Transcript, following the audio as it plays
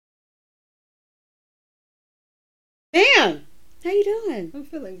Ma'am, how you doing? I'm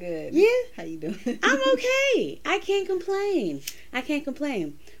feeling good. Yeah? How you doing? I'm okay. I can't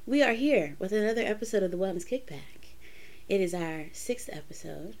complain. We are here with another episode of the Wellness Kickback. It is our 6th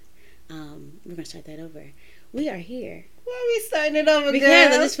episode. We're going to start that over. We are here. Why are we starting it over, Because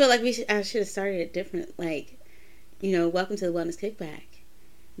girl? I just feel like I should have started it different. Welcome to the Wellness Kickback.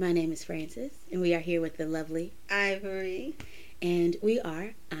 My name is Frances, and we are here with the lovely Ivory. And we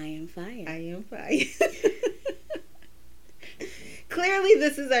are I Am Fire. I Am Fire. Clearly,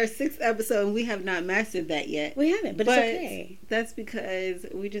 this is our 6th episode, and we have not mastered that yet. We haven't, but it's okay. That's because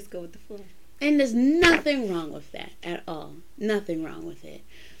we just go with the flow. And there's nothing wrong with that at all. Nothing wrong with it.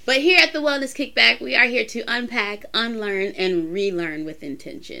 But here at the Wellness Kickback, we are here to unpack, unlearn, and relearn with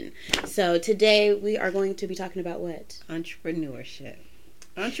intention. So today we are going to be talking about what? Entrepreneurship.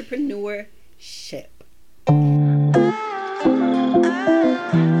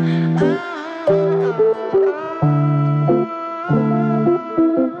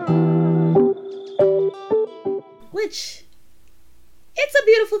 Which, it's a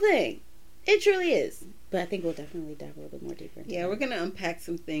beautiful thing. It truly is. But I think we'll definitely dive a little bit more deeper into Yeah, we're going to unpack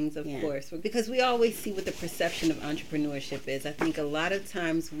some things, of course, because we always see what the perception of entrepreneurship is. I think a lot of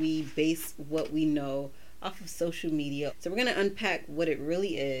times we base what we know off of social media. So we're going to unpack what it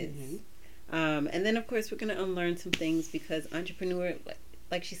really is. Mm-hmm. And then, of course, we're going to unlearn some things because entrepreneur,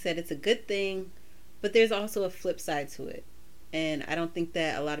 like she said, it's a good thing, but there's also a flip side to it. And I don't think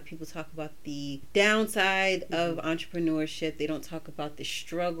that a lot of people talk about the downside of entrepreneurship. They don't talk about the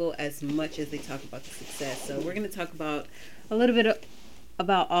struggle as much as they talk about the success. So we're going to talk about a little bit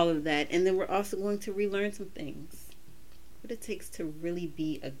about all of that. And then we're also going to relearn some things. What it takes to really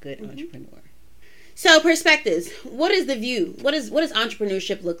be a good entrepreneur. So perspectives. What is the view? What does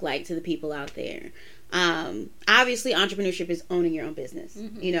entrepreneurship look like to the people out there? Obviously, entrepreneurship is owning your own business.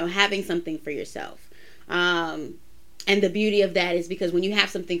 Mm-hmm. Having something for yourself. And the beauty of that is because when you have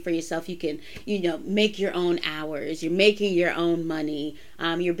something for yourself, you can, make your own hours. You're making your own money.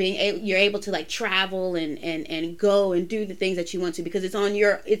 You're able to travel and go and do the things that you want to because it's on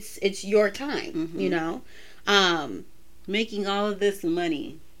it's your time. Making all of this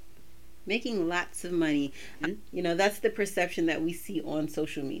money, making lots of money. That's the perception that we see on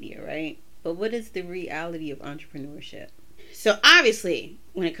social media, right? But what is the reality of entrepreneurship? So obviously,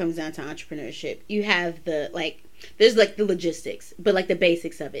 when it comes down to entrepreneurship, you have there's the logistics, but the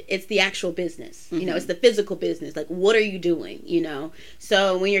basics of it. It's the actual business. Mm-hmm. It's the physical business. What are you doing?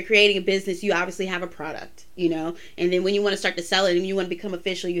 So when you're creating a business, you obviously have a product, and then when you want to start to sell it and you want to become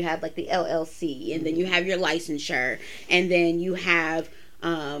official, you have the LLC, and then you have your licensure, and then you have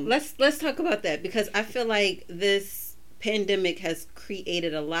let's talk about that because I feel like this pandemic has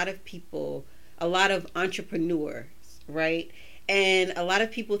created a lot of people, a lot of entrepreneurs, right? And a lot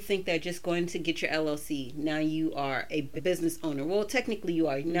of people think they're just going to get your LLC. Now you are a business owner. Well, technically you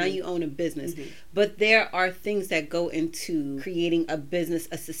are. Now you own a business. Mm-hmm. But there are things that go into creating a business,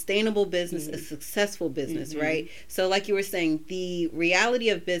 a sustainable business, a successful business, right? So like you were saying, the reality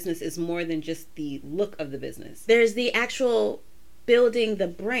of business is more than just the look of the business. There's the actual building the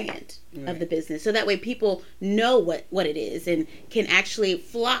brand of the business so that way people know what it is and can actually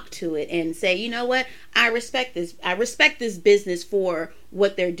flock to it and say, you know what, I respect this business for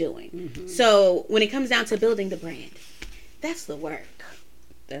what they're doing. So when it comes down to building the brand, that's the work.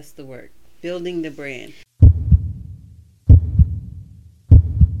 Building the brand.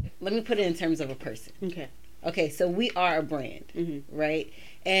 Let me put it in terms of a person. Okay, so we are a brand, right?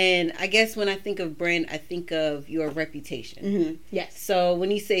 And I guess when I think of brand, I think of your reputation. Yes. So when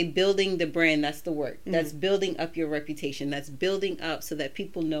you say building the brand, that's the work. That's building up your reputation. That's building up so that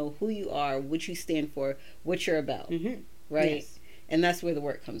people know who you are, what you stand for, what you're about. Right? Yes. And that's where the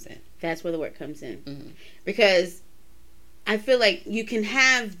work comes in. Because I feel like you can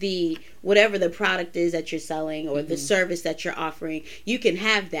have whatever the product is that you're selling or the service that you're offering, you can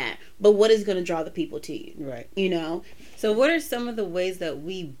have that. But what is going to draw the people to you? Right. So what are some of the ways that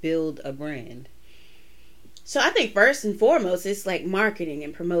we build a brand? So I think first and foremost, it's marketing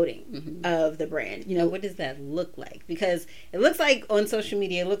and promoting of the brand. What does that look like? Because it looks like on social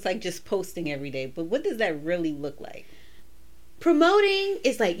media, it looks like just posting every day. But what does that really look like? Promoting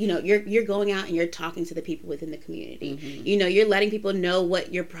is you're going out and you're talking to the people within the community. You're letting people know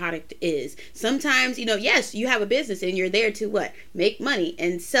what your product is. Sometimes, yes, you have a business and you're there to make money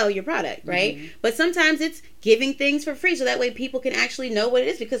and sell your product, right? But sometimes it's giving things for free so that way people can actually know what it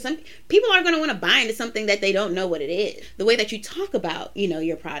is, because some people are going to want to buy into something that they don't know what it is. The way that you talk about,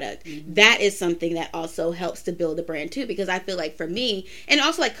 your product, that is something that also helps to build a brand too, because I feel like for me, and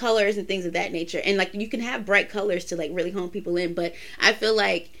also like colors and things of that nature, and like you can have bright colors to like really hone people in, but I feel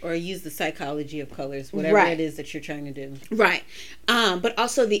like, or use the psychology of colors, whatever it is that you're trying to do. Right. But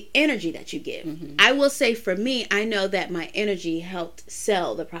also the energy that you give. I will say for me, I know that my energy helped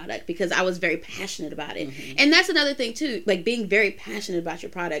sell the product because I was very passionate about it. And that's another thing too, like being very passionate about your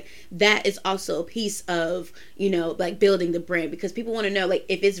product. That is also a piece of, like building the brand, because people want to know, like,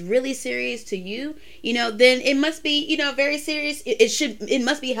 if it's really serious to you, then it must be, very serious. It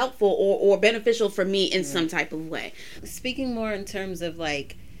must be helpful or beneficial for me in some type of way. Speaking more in terms of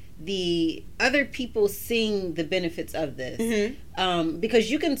like the other people seeing the benefits of this, because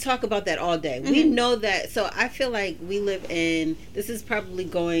you can talk about that all day. We know that. So I feel like we live in, this is probably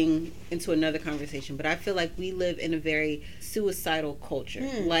going into another conversation, but I feel like we live in a very suicidal culture.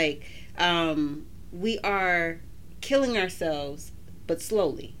 Like we are killing ourselves, but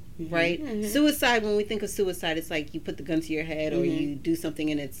slowly. Right? Suicide, when we think of suicide, it's like you put the gun to your head or you do something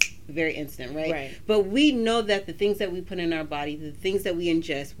and it's very instant, right? But we know that the things that we put in our body, the things that we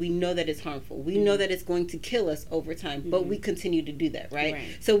ingest, we know that it's harmful. We know that it's going to kill us over time, but we continue to do that, right?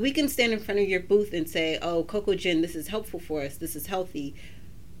 So we can stand in front of your booth and say, oh, Cocoa Gin, this is helpful for us, this is healthy.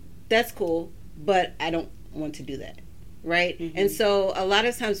 That's cool, but I don't want to do that. Right? And so a lot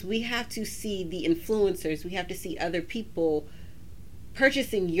of times we have to see the influencers, we have to see other people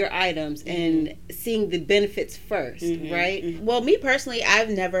purchasing your items and seeing the benefits first, right? Well, me personally, I've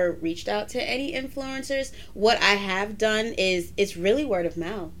never reached out to any influencers. What I have done is it's really word of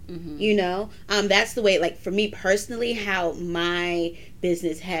mouth. That's the way, like, for me personally, how my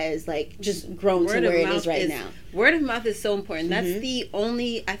business has like just grown to where it is right now. Word of mouth is so important. That's the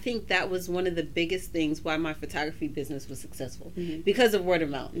only, I think that was one of the biggest things why my photography business was successful, because of word of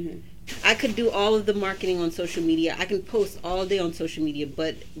mouth. I could do all of the marketing on social media. I can post all day on social media,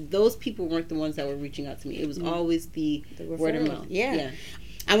 but those people weren't the ones that were reaching out to me. It was always the word of mouth. Yeah.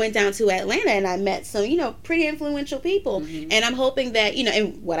 I went down to Atlanta and I met some, pretty influential people. And I'm hoping that,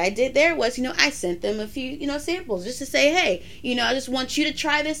 and what I did there was, I sent them a few, samples just to say, hey, I just want you to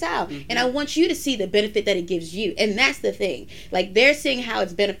try this out. And I want you to see the benefit that it gives you. And that's the thing. Like, they're seeing how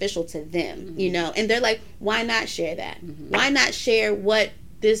it's beneficial to them, and they're like, why not share that? Why not share what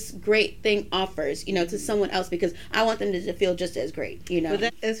this great thing offers, to someone else, because I want them to feel just as great,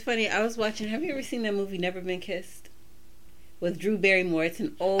 But it's funny. I was watching, have you ever seen that movie, Never Been Kissed? With Drew Barrymore. It's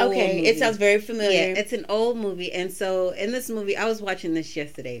an old movie. It sounds very familiar. Yeah, it's an old movie. And so in this movie, I was watching this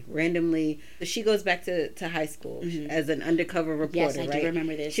yesterday, randomly. She goes back to high school as an undercover reporter, yes, I right? do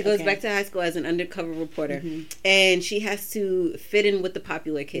remember this. She goes back to high school as an undercover reporter. And she has to fit in with the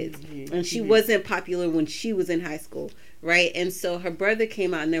popular kids. And she wasn't popular when she was in high school, right? And so her brother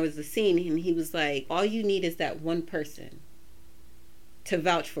came out and there was a scene and he was like, all you need is that one person to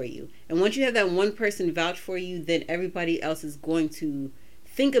vouch for you. And once you have that one person vouch for you, then everybody else is going to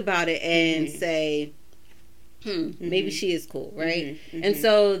think about it and say, maybe she is cool, right? And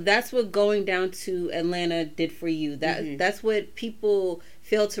so that's what going down to Atlanta did for you. That's what people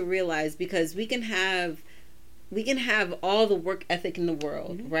fail to realize, because we can have all the work ethic in the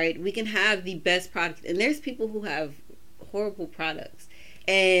world, right? We can have the best product, and there's people who have horrible products,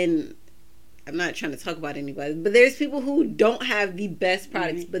 and I'm not trying to talk about anybody, but there's people who don't have the best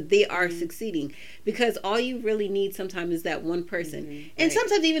products, but they are succeeding, because all you really need sometimes is that one person. Right? And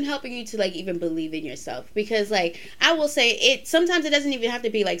sometimes even helping you to like even believe in yourself, because like I will say sometimes it doesn't even have to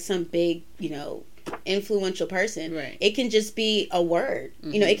be like some big, influential person. Right. It can just be a word,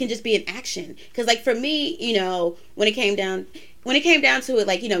 it can just be an action. Because like for me, when it came down to it,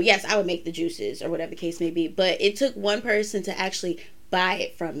 like, yes, I would make the juices or whatever the case may be, but it took one person to actually buy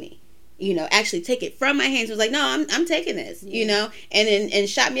it from me. Actually take it from my hands. It was like, no, I'm taking this, and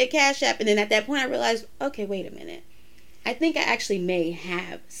shot me a Cash App. And then at that point I realized, okay, wait a minute. I think I actually may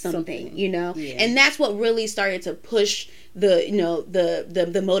have something. Yeah. And that's what really started to push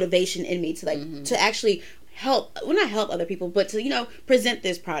the motivation in me to like, to actually not help other people, but to, present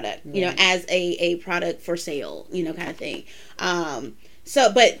this product, as a product for sale, kind of thing.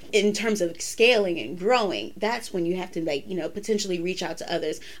 So, but in terms of scaling and growing, that's when you have to like, potentially reach out to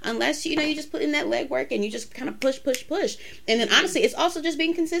others, unless, you just put in that legwork and you just kind of push. And then honestly, it's also just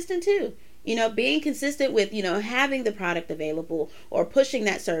being consistent too. Being consistent with, having the product available or pushing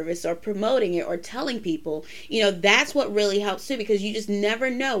that service or promoting it or telling people, that's what really helps too, because you just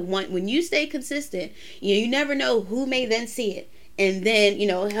never know. When you stay consistent, you never know who may then see it. And then,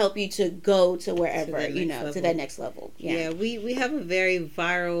 help you to go to wherever, to that next level. Yeah, we have a very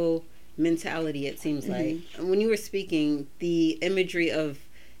viral mentality, it seems like. When you were speaking, the imagery of,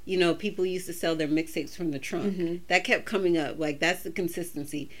 people used to sell their mixtapes from the trunk. That kept coming up. Like, that's the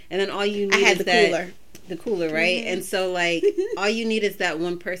consistency. And then all you need is the cooler, right? And so, like, all you need is that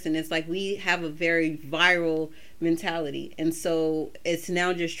one person. It's like we have a very viral mentality. And so it's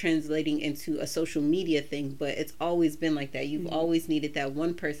now just translating into a social media thing, but it's always been like that. You've always needed that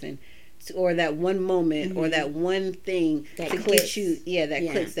one person or that one moment or that one thing that to clicks. get you,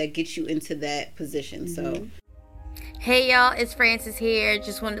 clicks, that gets you into that position. So Hey y'all, it's Francis here.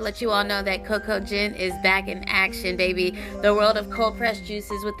 Just wanted to let you all know that Cocoa Gin is back in action, baby. The world of cold pressed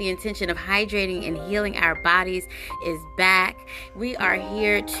juices with the intention of hydrating and healing our bodies is back. We are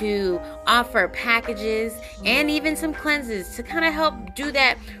here to offer packages and even some cleanses to kind of help do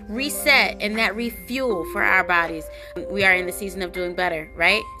that reset and that refuel for our bodies. We are in the season of doing better,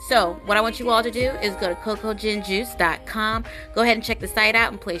 right? So what I want you all to do is go to cocoaginjuice.com. Go ahead and check the site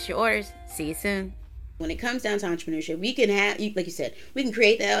out and place your orders. See you soon. When it comes down to entrepreneurship, we can have, like you said, we can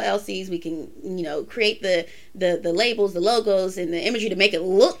create the LLCs, we can, create the labels, the logos, and the imagery to make it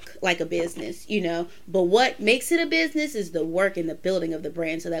look like a business, But what makes it a business is the work and the building of the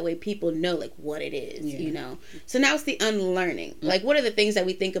brand, so that way people know, like, what it is, So now it's the unlearning. Like, what are the things that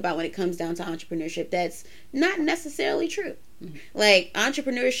we think about when it comes down to entrepreneurship that's not necessarily true? Like,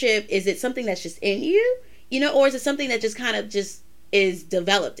 entrepreneurship, is it something that's just in you, or is it something that just kind of just is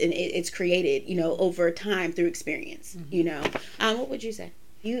developed and it's created, over time through experience, what would you say?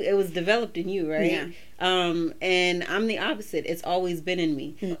 It was developed in you, right? Yeah. And I'm the opposite. It's always been in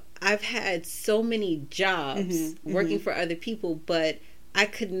me. I've had so many jobs working for other people, but I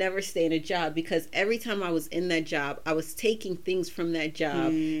could never stay in a job because every time I was in that job, I was taking things from that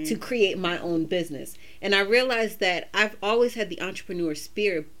job to create my own business. And I realized that I've always had the entrepreneur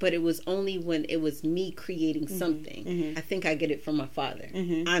spirit, but it was only when it was me creating something. I think I get it from my father,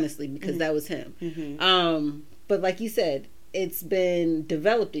 honestly, because that was him. But like you said, it's been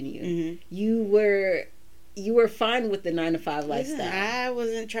developed in you. You were fine with the 9-to-5 lifestyle. I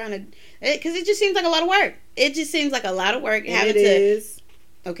wasn't trying to, because it just seems like a lot of work. It just seems like a lot of work. It is.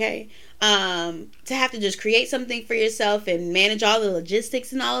 Okay. To have to just create something for yourself and manage all the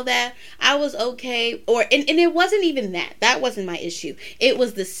logistics and all of that, I was okay. And it wasn't even that. That wasn't my issue. It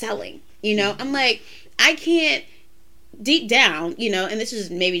was the selling. I'm like, I can't, deep down, and this is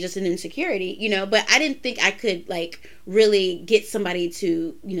maybe just an insecurity, but I didn't think I could, like, really get somebody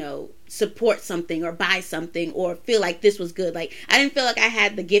to, support something or buy something or feel like this was good. Like, I didn't feel like I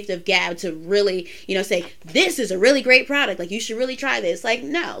had the gift of gab to really, say, this is a really great product. Like, you should really try this. Like,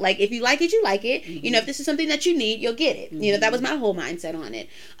 no. Like, if you like it, you like it. If this is something that you need, you'll get it. That was my whole mindset on it.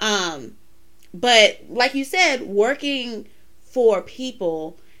 But like you said, working for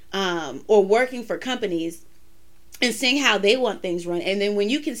people or working for companies and seeing how they want things run. And then when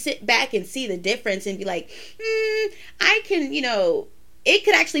you can sit back and see the difference and be like, I can, it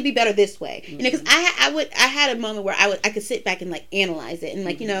could actually be better this way. Because I had a moment where I could sit back and, like, analyze it and,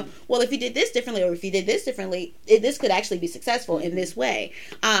 like, well, if you did this differently or if you did this differently, this could actually be successful in this way.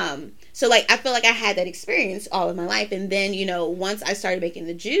 So, like, I feel like I had that experience all of my life. And then, once I started making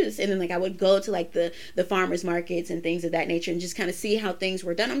the juice and then, like, I would go to, like, the farmers markets and things of that nature and just kind of see how things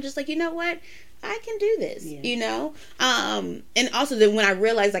were done. I'm just like, you know what? I can do this, and also then when I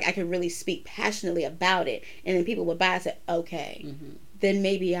realized, like, I could really speak passionately about it and then people would buy, I said, okay, then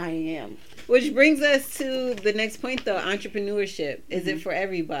maybe I am. Which brings us to the next point, though. Entrepreneurship. Is it for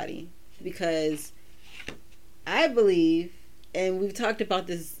everybody? Because I believe, and we've talked about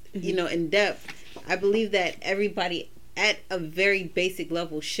this, in depth, I believe that everybody at a very basic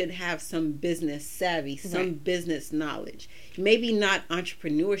level should have some business savvy, some business knowledge. Maybe not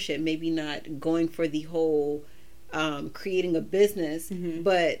entrepreneurship, maybe not going for the whole creating a business,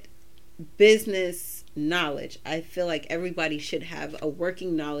 but business knowledge. I feel like everybody should have a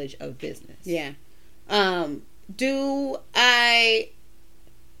working knowledge of business. Yeah. Do I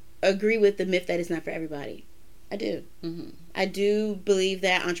agree with the myth that it's not for everybody? I do. I do believe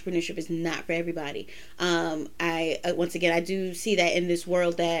that entrepreneurship is not for everybody. Once again, I do see that in this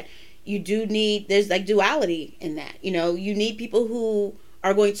world that you do need, there's, like, duality in that. You need people who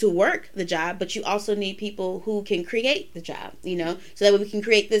are going to work the job, but you also need people who can create the job, so that we can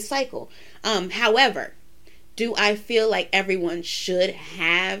create this cycle. However, do I feel like everyone should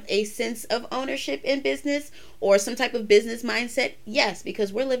have a sense of ownership in business or some type of business mindset? Yes,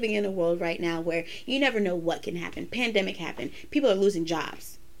 because we're living in a world right now where you never know what can happen. Pandemic happened. People are losing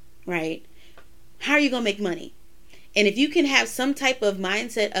jobs, right? How are you going to make money? And if you can have some type of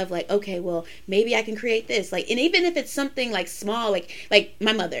mindset of, like, okay, well, maybe I can create this. Like, and even if it's something, like, small, like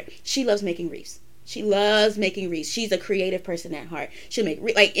my mother, she loves making wreaths. She loves making wreaths. She's a creative person at heart. She'll make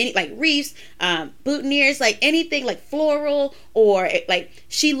wreaths, boutonnieres, like anything like floral, or like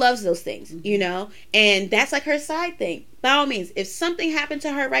she loves those things, you know. And that's like her side thing. By all means, if something happened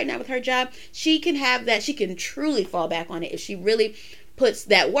to her right now with her job, she can have that. She can truly fall back on it if she really puts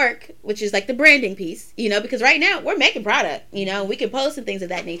that work, which is like the branding piece, you know, because right now we're making product, you know, we can post and things of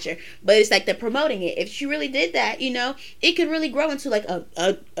that nature, but it's like the promoting it. If she really did that, you know, it could really grow into like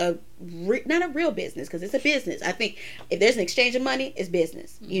not a real business, because it's a business. I think if there's an exchange of money, it's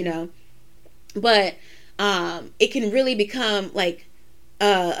business, you know, but it can really become like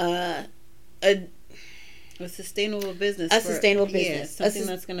a sustainable business. Yeah, something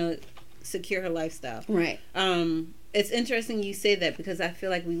that's going to secure her lifestyle. Right. It's interesting you say that, because I feel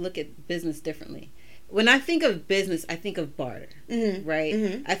like we look at business differently. When I think of business, I think of barter, right?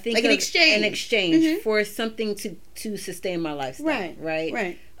 Mm-hmm. I think like of an exchange for something to sustain my lifestyle,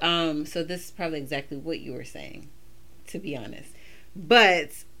 right? So this is probably exactly what you were saying, to be honest.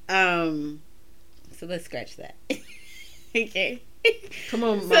 But so let's scratch that. Okay. Come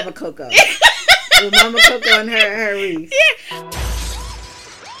on, Mama Coco. With Mama Coco and her wreath. Yeah.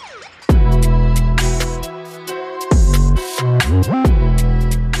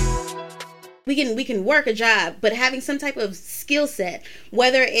 We can work a job, but having some type of skill set,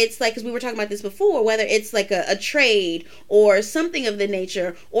 whether it's like, because we were talking about this before, whether it's like a trade or something of the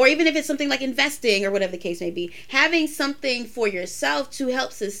nature, or even if it's something like investing or whatever the case may be, having something for yourself to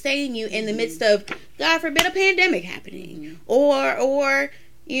help sustain you in the midst of, God forbid, a pandemic happening, or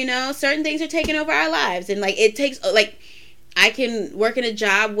you know, certain things are taking over our lives, and like it takes like, I can work in a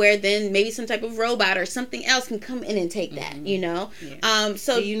job where then maybe some type of robot or something else can come in and take that, you know? Yeah.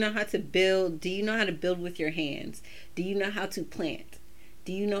 So do you know how to build? Do you know how to build with your hands? Do you know how to plant?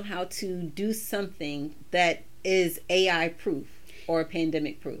 Do you know how to do something that is AI proof or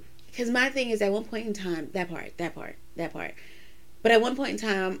pandemic proof? Because my thing is, at one point in time, that part. But at one point in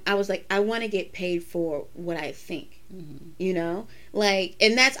time, I was like, I want to get paid for what I think, you know? Like,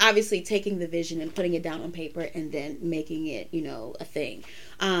 and that's obviously taking the vision and putting it down on paper and then making it, you know, a thing.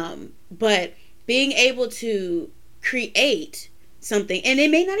 But being able to create something, and it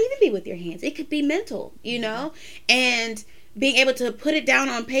may not even be with your hands. It could be mental, you know? And being able to put it down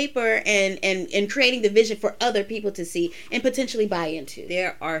on paper and creating the vision for other people to see and potentially buy into.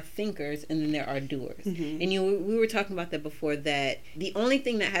 There are thinkers and then there are doers. And we were talking about that before, that the only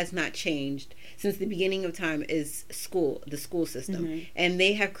thing that has not changed since the beginning of time is the school system. And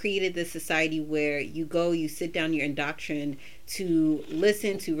they have created this society where you go, you sit down, you're indoctrined to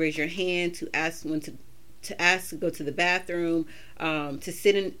listen, to raise your hand, to ask when to ask to go to the bathroom, to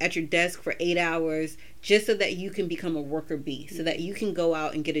sit at your desk for 8 hours, just so that you can become a worker bee, so that you can go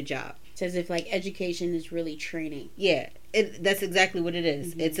out and get a job. It's as if like education is really training. Yeah, that's exactly what it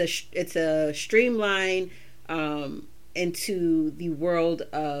is. It's a streamline into the world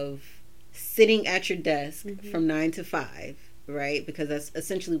of sitting at your desk from 9 to 5, right? Because that's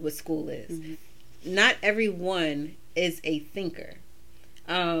essentially what school is. Not everyone is a thinker.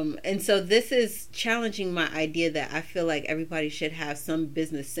 And so this is challenging my idea that I feel like everybody should have some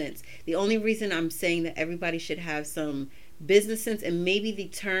business sense. The only reason I'm saying that everybody should have some business sense, and maybe the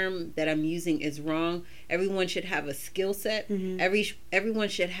term that I'm using is wrong, everyone should have a skill set. Everyone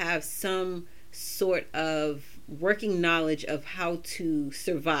should have some sort of working knowledge of how to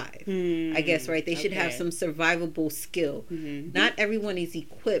survive, I guess, right? They should have some survivable skill. Not everyone is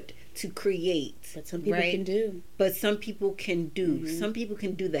equipped to create, but some people can do. But some people can do. Some people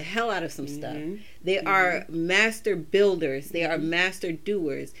can do the hell out of some stuff. They are master builders. They are master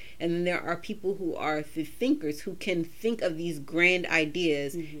doers. And then there are people who are the thinkers, who can think of these grand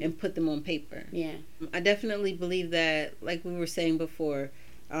ideas and put them on paper. Yeah, I definitely believe that, like we were saying before,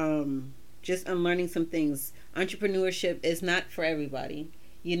 just unlearning some things. Entrepreneurship is not for everybody.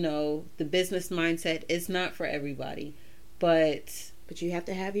 You know, the business mindset is not for everybody. But you have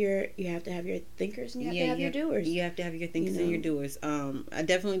to have your thinkers, and you have to have your doers. You have to have your thinkers and your doers. I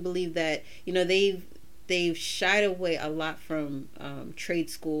definitely believe that, you know, they've shied away a lot from trade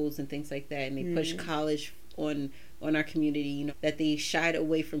schools and things like that, and they push college on our community. You know, that they shied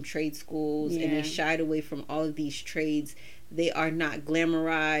away from trade schools and they shied away from all of these trades. They are not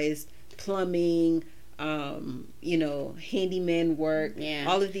glamorized. Plumbing, you know, handyman work.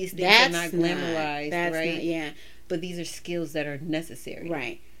 All of these things are not glamorized, right? But these are skills that are necessary.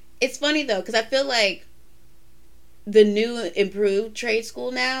 Right. It's funny though, because I feel like the new improved trade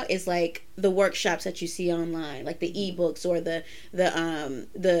school now is like the workshops that you see online, like the ebooks or the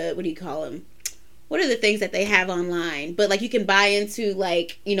what do you call them? what are the things that they have online, but like you can buy into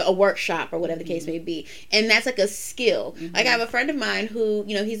like, you know, a workshop or whatever the case may be. And that's like a skill. Like I have a friend of mine who,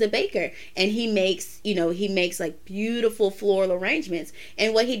 you know, he's a baker and he makes like beautiful floral arrangements.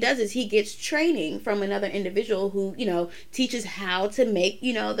 And what he does is he gets training from another individual who, you know, teaches how to make,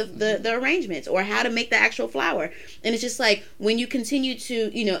 you know, the arrangements or how to make the actual flower. And it's just like when you continue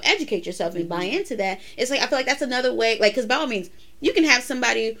to, you know, educate yourself and buy into that, it's like I feel like that's another way, like, because by all means you can have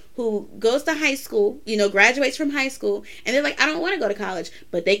somebody who goes to high school, you know, graduates from high school, and they're like, I don't want to go to college,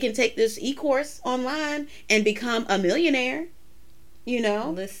 but they can take this e-course online and become a millionaire, you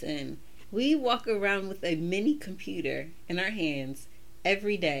know? Listen, we walk around with a mini computer in our hands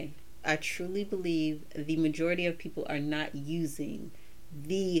every day. I truly believe the majority of people are not using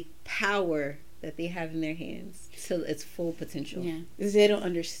the power that they have in their hands to its full potential. Yeah, because they don't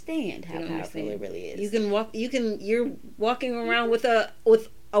understand how powerful it really is. You're walking around with a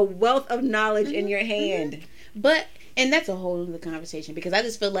wealth of knowledge in your hand. But, and that's a whole other conversation, because I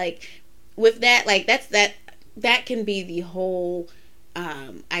just feel like with that, like that can be the whole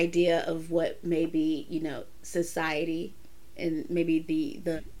idea of what maybe, you know, society and maybe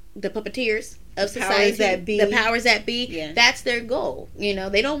the puppeteers of society, the powers that be, yeah. That's their goal. You know,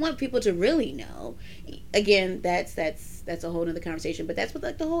 they don't want people to really know. Again, that's a whole other conversation. But that's what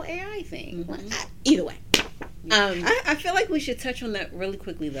like the whole AI thing. Either way, I feel like we should touch on that really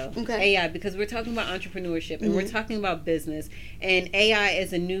quickly though. Okay. AI, because we're talking about entrepreneurship and we're talking about business, and AI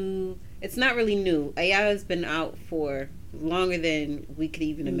is it's not really new. AI has been out for longer than we could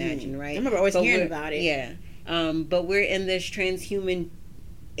even imagine, right? I remember always hearing about it. Yeah. But we're in this transhuman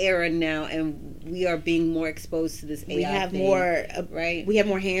era now, and we are being more exposed to this AI. We have thing, more, right? We have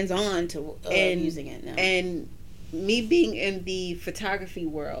more hands-on to using it now. And me being in the photography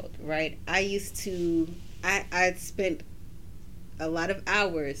world, right? I spent a lot of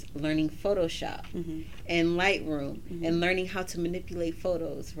hours learning Photoshop and Lightroom and learning how to manipulate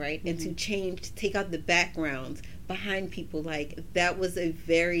photos, right? And to take out the backgrounds behind people. Like, that was a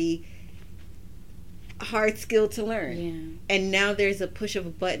very hard skill to learn. Yeah. And now there's a push of a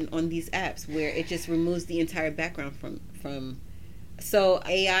button on these apps where it just removes the entire background from so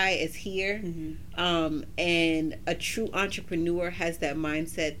AI is here. And a true entrepreneur has that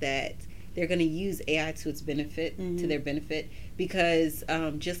mindset that they're going to use AI to its benefit, to their benefit, because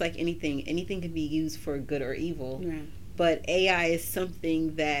just like anything can be used for good or evil. Right. But AI is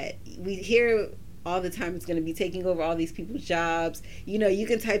something that we hear all the time. It's going to be taking over all these people's jobs. You know, you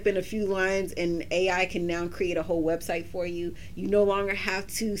can type in a few lines and AI can now create a whole website for you. You no longer have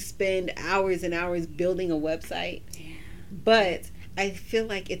to spend hours and hours building a website. Yeah. But I feel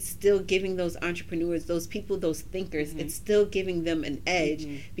like it's still giving those entrepreneurs, those people, those thinkers, it's still giving them an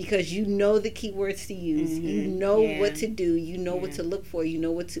edge because you know the keywords to use. You know what to do. You know what to look for. You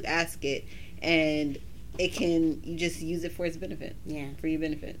know what to ask it. And you just use it for its benefit. Yeah. For your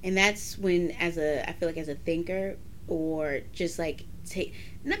benefit. And that's when, I feel like as a thinker, or just like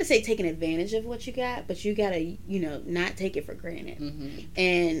not to say taking advantage of what you got, but you gotta, you know, not take it for granted.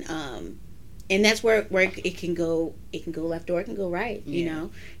 And that's where it can go left or it can go right, you know,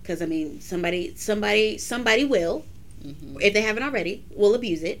 because I mean somebody will, if they haven't already, will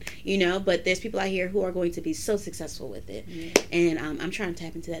abuse it, you know, but there's people out here who are going to be so successful with it. And I'm trying to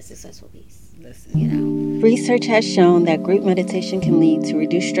tap into that successful piece. Listen, you know, research has shown that group meditation can lead to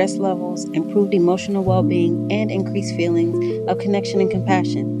reduced stress levels, improved emotional well-being, and increased feelings of connection and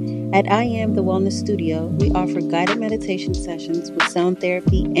compassion. At I Am the Wellness Studio, we offer guided meditation sessions with sound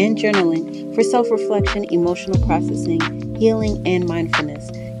therapy and journaling for self-reflection, emotional processing, healing, and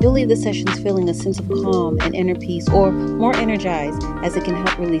mindfulness. You'll leave the sessions feeling a sense of calm and inner peace, or more energized, as it can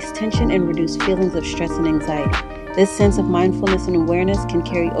help release tension and reduce feelings of stress and anxiety. This sense of mindfulness and awareness can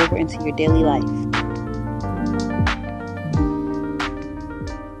carry over into your daily life.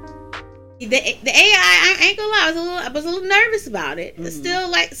 The AI, I ain't gonna lie, I was a little nervous about it. Still,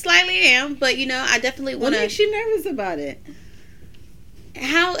 like, slightly am, but you know, I definitely want to. What makes you nervous about it?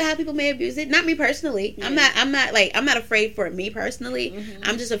 How people may abuse it. Not me personally. I'm not afraid for me personally.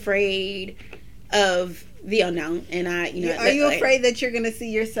 I'm just afraid of the unknown, and are you afraid that you're gonna see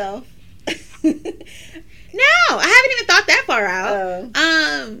yourself? No, I haven't even thought that far out.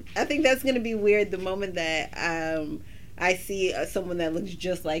 I think that's gonna be weird the moment that I see someone that looks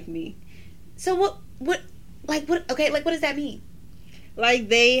just like me. So what? Okay, like what does that mean? Like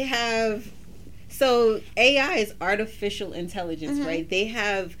they have. So AI is artificial intelligence, right? They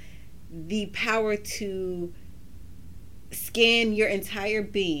have the power to scan your entire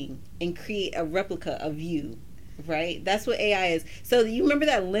being and create a replica of you, right? That's what AI is. So you remember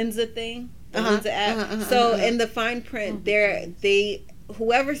that Lensa thing? The Lensa app? In the fine print, they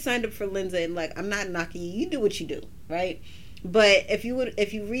whoever signed up for Linda, and like, I'm not knocking you. You do what you do, right? But if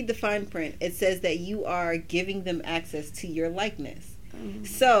you read the fine print, it says that you are giving them access to your likeness.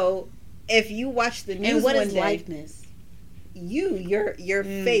 So if you watch the news, and what one is day, likeness? Your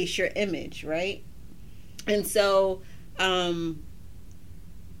face, your image, right? And so,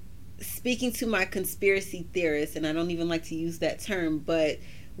 speaking to my conspiracy theorists, and I don't even like to use that term, but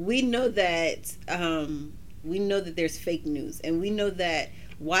we know that there's fake news, and we know that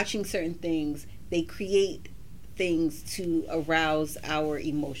watching certain things, they create things to arouse our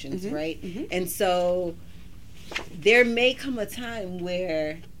emotions, right? And so there may come a time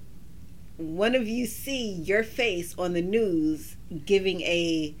where one of you see your face on the news giving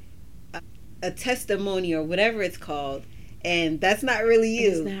a testimony or whatever it's called, and that's not really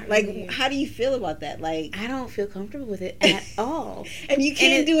you. It's not like really you. How do you feel about that? Like, I don't feel comfortable with it at all. And you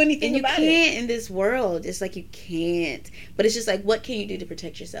can't do anything about it. You can't in this world. It's like you can't. But it's just like, what can you do to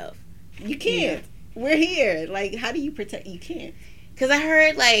protect yourself? You can't. We're here. Like, how do you protect? You can't. Because I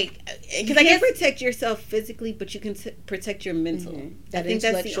heard, like, because I can't protect yourself physically, but you can protect your mental. I think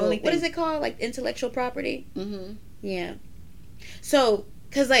that's the only thing. What is it called? Like intellectual property? Yeah. So,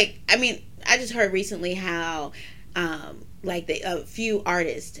 because, like, I mean, I just heard recently how, like, a few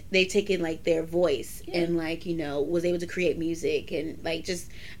artists, they've taken, like, their voice and, like, you know, was able to create music and, like, just,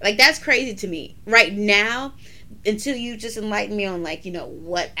 like, that's crazy to me. Right now, until you just enlighten me on, like, you know,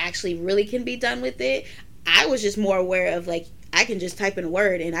 what actually really can be done with it, I was just more aware of, like, I can just type in a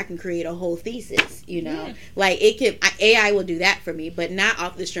word and I can create a whole thesis, you know? Like, AI will do that for me, but not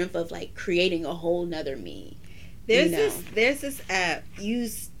off the strength of, like, creating a whole nother me. There's this app, you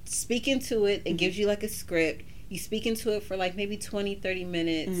speak into it, it gives you, like, a script. You speak into it for, like, maybe 20, 30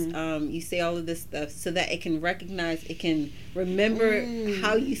 minutes. You say all of this stuff so that it can recognize, it can remember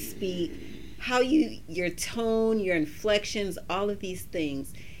how you speak, your tone, your inflections, all of these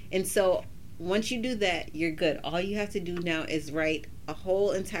things. And so once you do that, you're good. All you have to do now is write a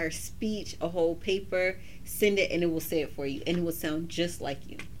whole entire speech, a whole paper, send it, and it will say it for you. And it will sound just like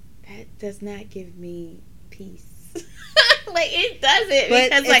you. That does not give me peace. Like, it doesn't. But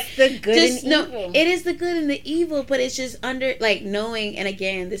because, it's like, the good just, and evil. No, it is the good and the evil, but it's just under, like, knowing, and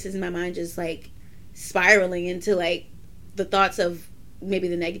again, this is my mind just, like, spiraling into, like, the thoughts of maybe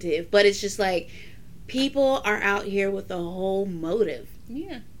the negative. But it's just, like, people are out here with a whole motive.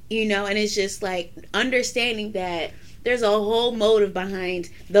 Yeah. You know, and it's just, like, understanding that there's a whole motive behind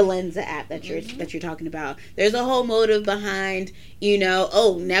the Lenza app that you're talking about. There's a whole motive behind, you know,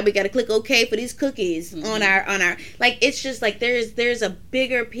 oh, now we got to click OK for these cookies on our like, it's just like there's a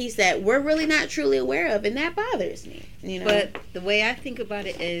bigger piece that we're really not truly aware of, and that bothers me, you know. But the way I think about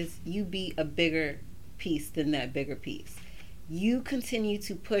it is, you be a bigger piece than that bigger piece. You continue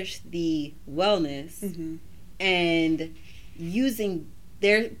to push the wellness and using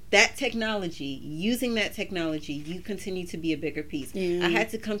that technology, you continue to be a bigger piece. I had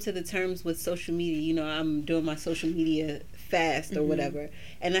to come to the terms with social media. You know, I'm doing my social media fast or whatever,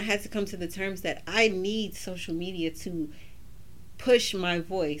 and I had to come to the terms that I need social media to push my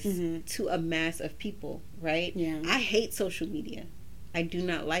voice to a mass of people, right? I hate social media. I do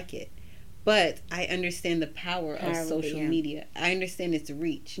not like it. But I understand the power of social media. I understand its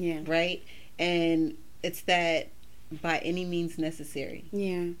reach, right? And it's that by any means necessary.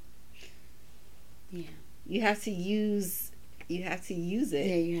 You have to use it.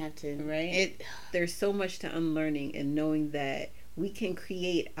 Yeah, you have to. Right? There's so much to unlearning and knowing that we can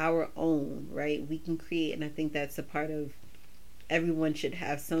create our own, right? We can create, and I think that's a part of, everyone should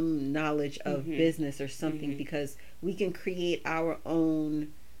have some knowledge of business or something, because we can create our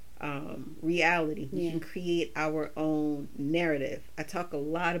own reality. We can create our own narrative. I talk a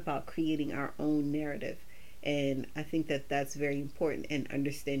lot about creating our own narrative. And I think that that's very important in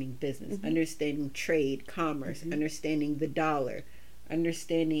understanding business, understanding trade, commerce, understanding the dollar,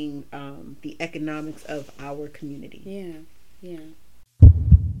 understanding the economics of our community.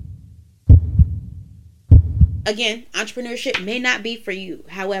 Again, entrepreneurship may not be for you.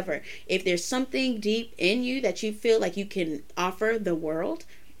 However, if there's something deep in you that you feel like you can offer the world,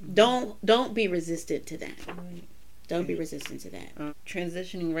 don't be resistant to that. Don't be resistant to that.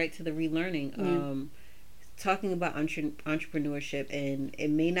 Transitioning right to the relearning. Talking about entrepreneurship, and it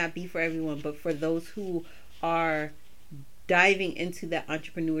may not be for everyone, but for those who are diving into that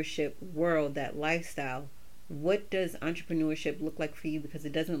entrepreneurship world, that lifestyle, what does entrepreneurship look like for you? Because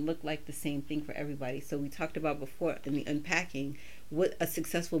it doesn't look like the same thing for everybody. So we talked about before in the unpacking what a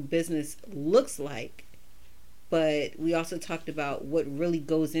successful business looks like, but we also talked about what really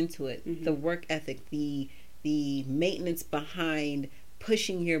goes into it, the work ethic, the maintenance behind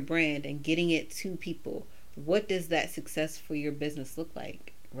pushing your brand and getting it to people. what does that success for your business look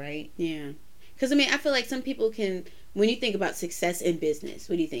like, right? Yeah. Because, I mean, I feel like some people can, when you think about success in business,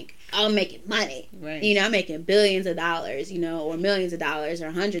 what do you think? Oh, I'm making money. Right. You know, I'm making billions of dollars, you know, or millions of dollars, or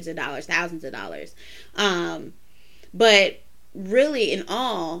hundreds of dollars, thousands of dollars. But really, in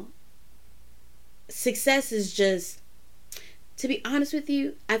all, success is just, to be honest with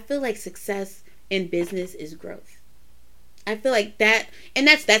you, I feel like success in business is growth. I feel like that, and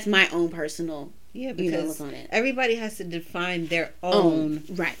that's my own personal, because look on it. Everybody has to define their own.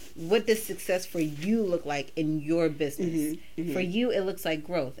 Right. What does success for you look like in your business? For you, it looks like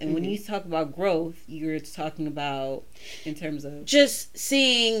growth. And when you talk about growth, you're talking about in terms of just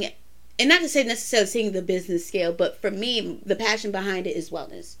seeing, and not to say necessarily seeing the business scale, but for me, the passion behind it is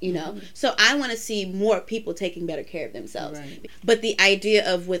wellness, you know? So I want to see more people taking better care of themselves. Right. But the idea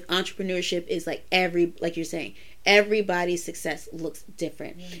of with entrepreneurship is like like you're saying, everybody's success looks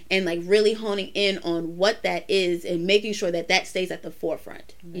different. And like really honing in on what that is and making sure that that stays at the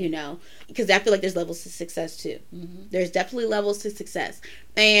forefront, you know? Because I feel like there's levels to success too. There's definitely levels to success.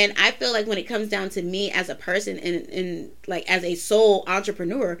 And I feel like when it comes down to me as a person and like as a sole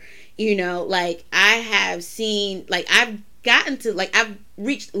entrepreneur, you know, like I have seen, like I've gotten to, like I've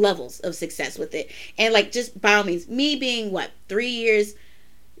reached levels of success with it. And like just by all means, me being 3 years,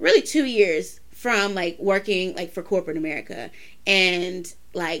 really 2 years from like working like for corporate America and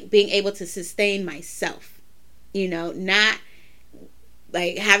like being able to sustain myself, you know, not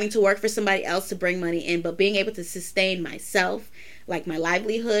like having to work for somebody else to bring money in, but being able to sustain myself, like my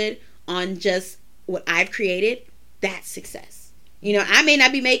livelihood on just what I've created, that's success. You know, I may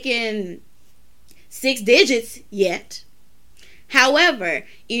not be making 6 digits yet. However,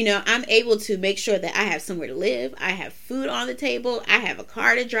 you know, I'm able to make sure that I have somewhere to live, I have food on the table, I have a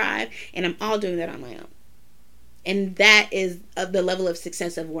car to drive, and I'm all doing that on my own. And that is the level of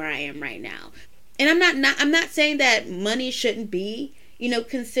success of where I am right now. And I'm not saying that money shouldn't be, you know,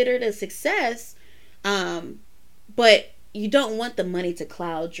 considered a success, but you don't want the money to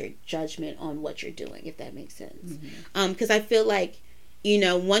cloud your judgment on what you're doing, if that makes sense. Because I feel like, you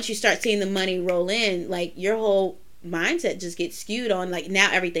know, once you start seeing the money roll in, like your whole mindset just gets skewed on like now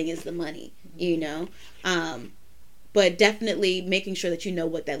everything is the money, you know. But definitely making sure that you know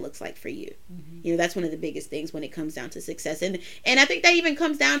what that looks like for you. You know, that's one of the biggest things when it comes down to success. And I think that even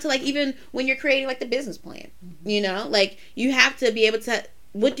comes down to like even when you're creating like the business plan, you know, like you have to be able to,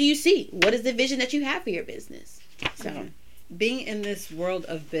 what do you see? What is the vision that you have for your business? So being in this world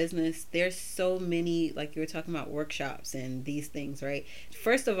of business, there's so many, like you were talking about workshops and these things, right?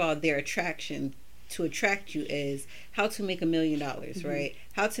 First of all, their attraction to attract you is how to make $1 million, right?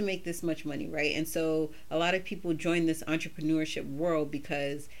 How to make this much money, right? And so a lot of people join this entrepreneurship world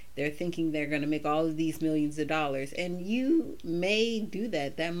because they're thinking they're going to make all of these millions of dollars. And you may do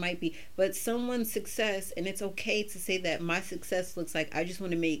that. That might be. But someone's success, and it's okay to say that my success looks like I just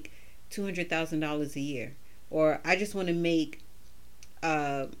want to make $200,000 a year. Or I just want to make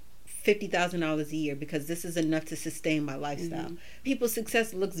 $50,000 a year because this is enough to sustain my lifestyle. People's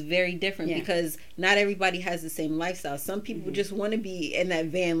success looks very different because not everybody has the same lifestyle. Some people just want to be in that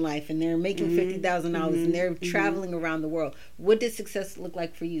van life and they're making $50,000 and they're traveling around the world. What does success look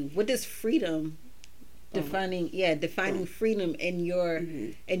like for you? What does freedom defining freedom in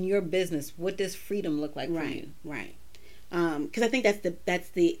your business? What does freedom look like for you? Right. Because I think that's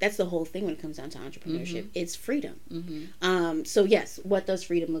the whole thing when it comes down to entrepreneurship. It's freedom. So yes, what does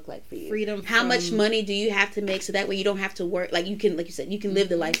freedom look like for you? Freedom. How much money do you have to make so that way you don't have to work? Like you can, like you said, you can live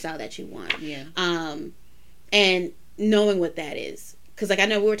the lifestyle that you want. Yeah. And knowing what that is, because like I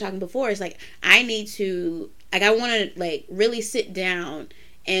know we were talking before, it's like I need to, like I want to like really sit down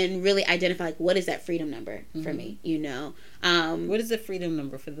and really identify like what is that freedom number for me, you know. What is the freedom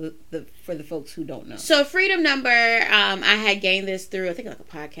number for the folks who don't know? So freedom number, I had gained this through I think like a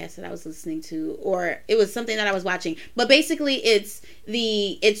podcast that I was listening to, or it was something that I was watching. But basically, it's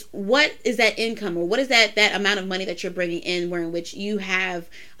what is that income, or what is that amount of money that you're bringing in, where in which you have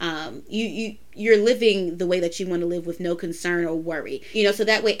you're living the way that you want to live with no concern or worry, you know, so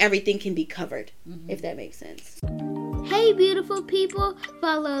that way everything can be covered, if that makes sense. Hey beautiful people,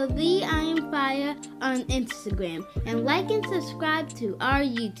 follow the I Am Fire on Instagram and like and subscribe to our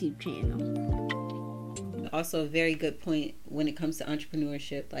YouTube channel. Also a very good point when it comes to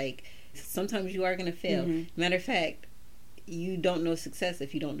entrepreneurship, like sometimes you are going to fail. Matter of fact, you don't know success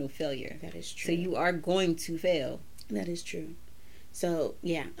if you don't know failure. That is true. So you are going to fail. That is true. So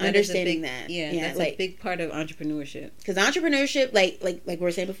yeah, understanding that. Yeah, that's like a big part of entrepreneurship. Because entrepreneurship, like we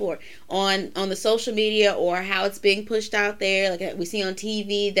were saying before, on the social media or how it's being pushed out there, like we see on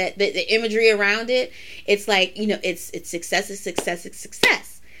TV, that the imagery around it, it's like, you know, it's success is success is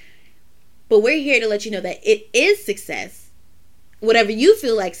success. But we're here to let you know that it is success, whatever you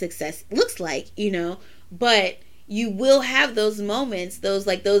feel like success looks like, but you will have those moments, those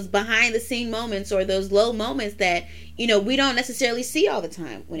behind the scene moments or those low moments that, we don't necessarily see all the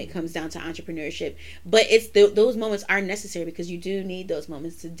time when it comes down to entrepreneurship. But it's those moments are necessary because you do need those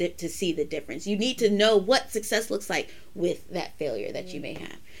moments to see the difference. You need to know what success looks like with that failure that you may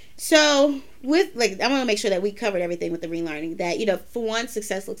have. So I want to make sure that we covered everything with the relearning that, for one,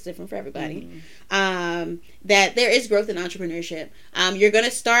 success looks different for everybody. That there is growth in entrepreneurship. You're going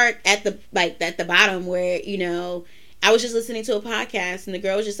to start at the bottom where, I was just listening to a podcast and the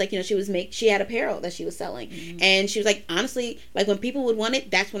girl was just like, she had apparel that she was selling. And she was like, honestly, when people would want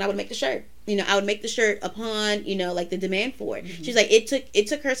it, that's when I would make the shirt. I would make the shirt upon, the demand for it. She's like, it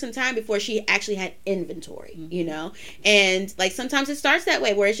took her some time before she actually had inventory, and sometimes it starts that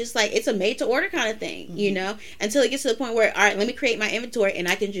way where it's just it's a made to order kind of thing, until it gets to the point where, all right, let me create my inventory and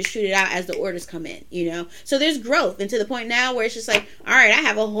I can just shoot it out as the orders come in, so there's growth, and to the point now where it's just all right, I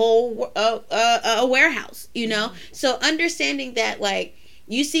have a whole a warehouse, so understanding that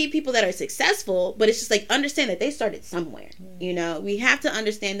you see people that are successful, but it's just understand that they started somewhere. We have to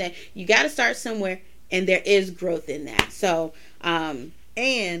understand that you got to start somewhere, and there is growth in that. So,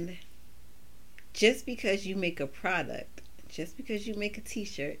 and just because you make a product, just because you make a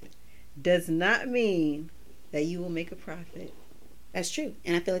t-shirt, does not mean that you will make a profit. That's true,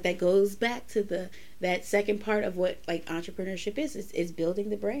 and I feel like that goes back to that second part of what entrepreneurship is building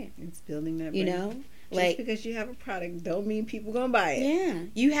the brand. It's building that brand. Just because you have a product don't mean people gonna buy it. Yeah,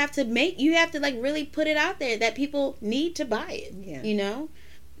 you have to really put it out there that people need to buy it. Yeah,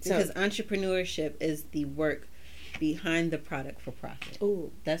 because entrepreneurship is the work behind the product for profit.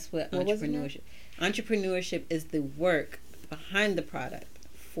 Oh, that's what entrepreneurship. Entrepreneurship is the work behind the product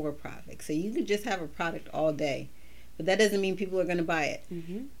for profit. So you could just have a product all day, but that doesn't mean people are going to buy it.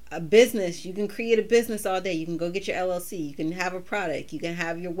 A business, you can create a business all day. You can go get your LLC. You can have a product. You can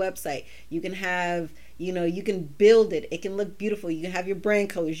have your website. You can have, you can build it. It can look beautiful. You can have your brand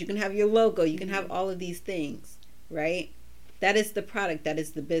colors. You can have your logo. You can have all of these things, right? That is the product. That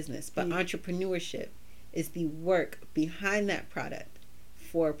is the business. But entrepreneurship is the work behind that product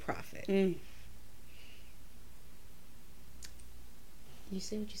for profit. You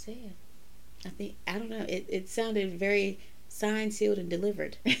said what you said. I don't know. It sounded very signed, sealed, and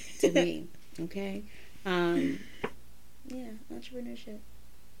delivered to me. Okay. Entrepreneurship.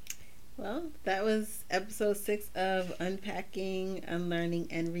 Well, that was episode 6 of Unpacking, Unlearning,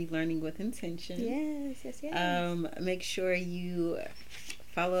 and Relearning with Intention. Yes. Make sure you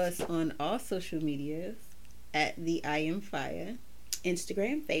follow us on all social medias at the I Am Fire.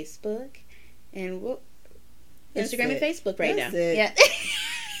 Instagram, Facebook, and Instagram and Facebook right now. It. Yeah.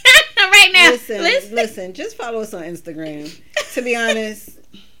 Right now. Listen, just follow us on Instagram. To be honest,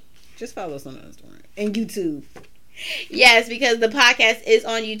 just follow us on Instagram and YouTube. Yes, because the podcast is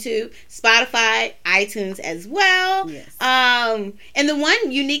on YouTube, Spotify, iTunes as well. Yes. And the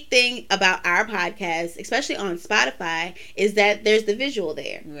one unique thing about our podcast, especially on Spotify, is that there's the visual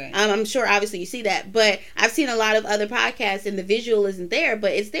there. Right. I'm sure obviously you see that, but I've seen a lot of other podcasts and the visual isn't there,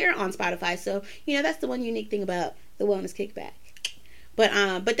 but it's there on Spotify. So, that's the one unique thing about the Wellness Kickback.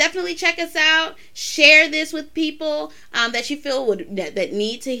 But definitely check us out. Share this with people that you feel that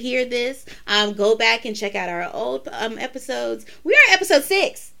need to hear this. Go back and check out our old episodes. We are episode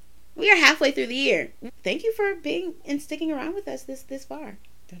 6. We are halfway through the year. Thank you for being and sticking around with us this far.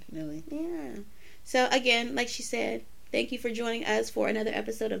 Definitely. Yeah. So again, like she said, thank you for joining us for another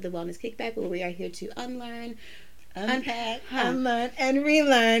episode of the Wellness Kickback, where we are here to unlearn, unpack, unlearn, and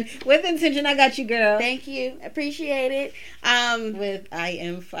relearn with intention. I got you, girl. Thank you. Appreciate it. With I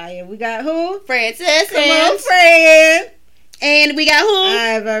Am Fire, we got who? Francis. Come on, friend. And we got who?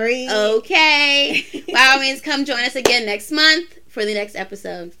 Ivory. Okay. By all means, come join us again next month for the next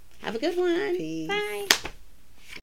episode. Have a good one. Peace. Bye.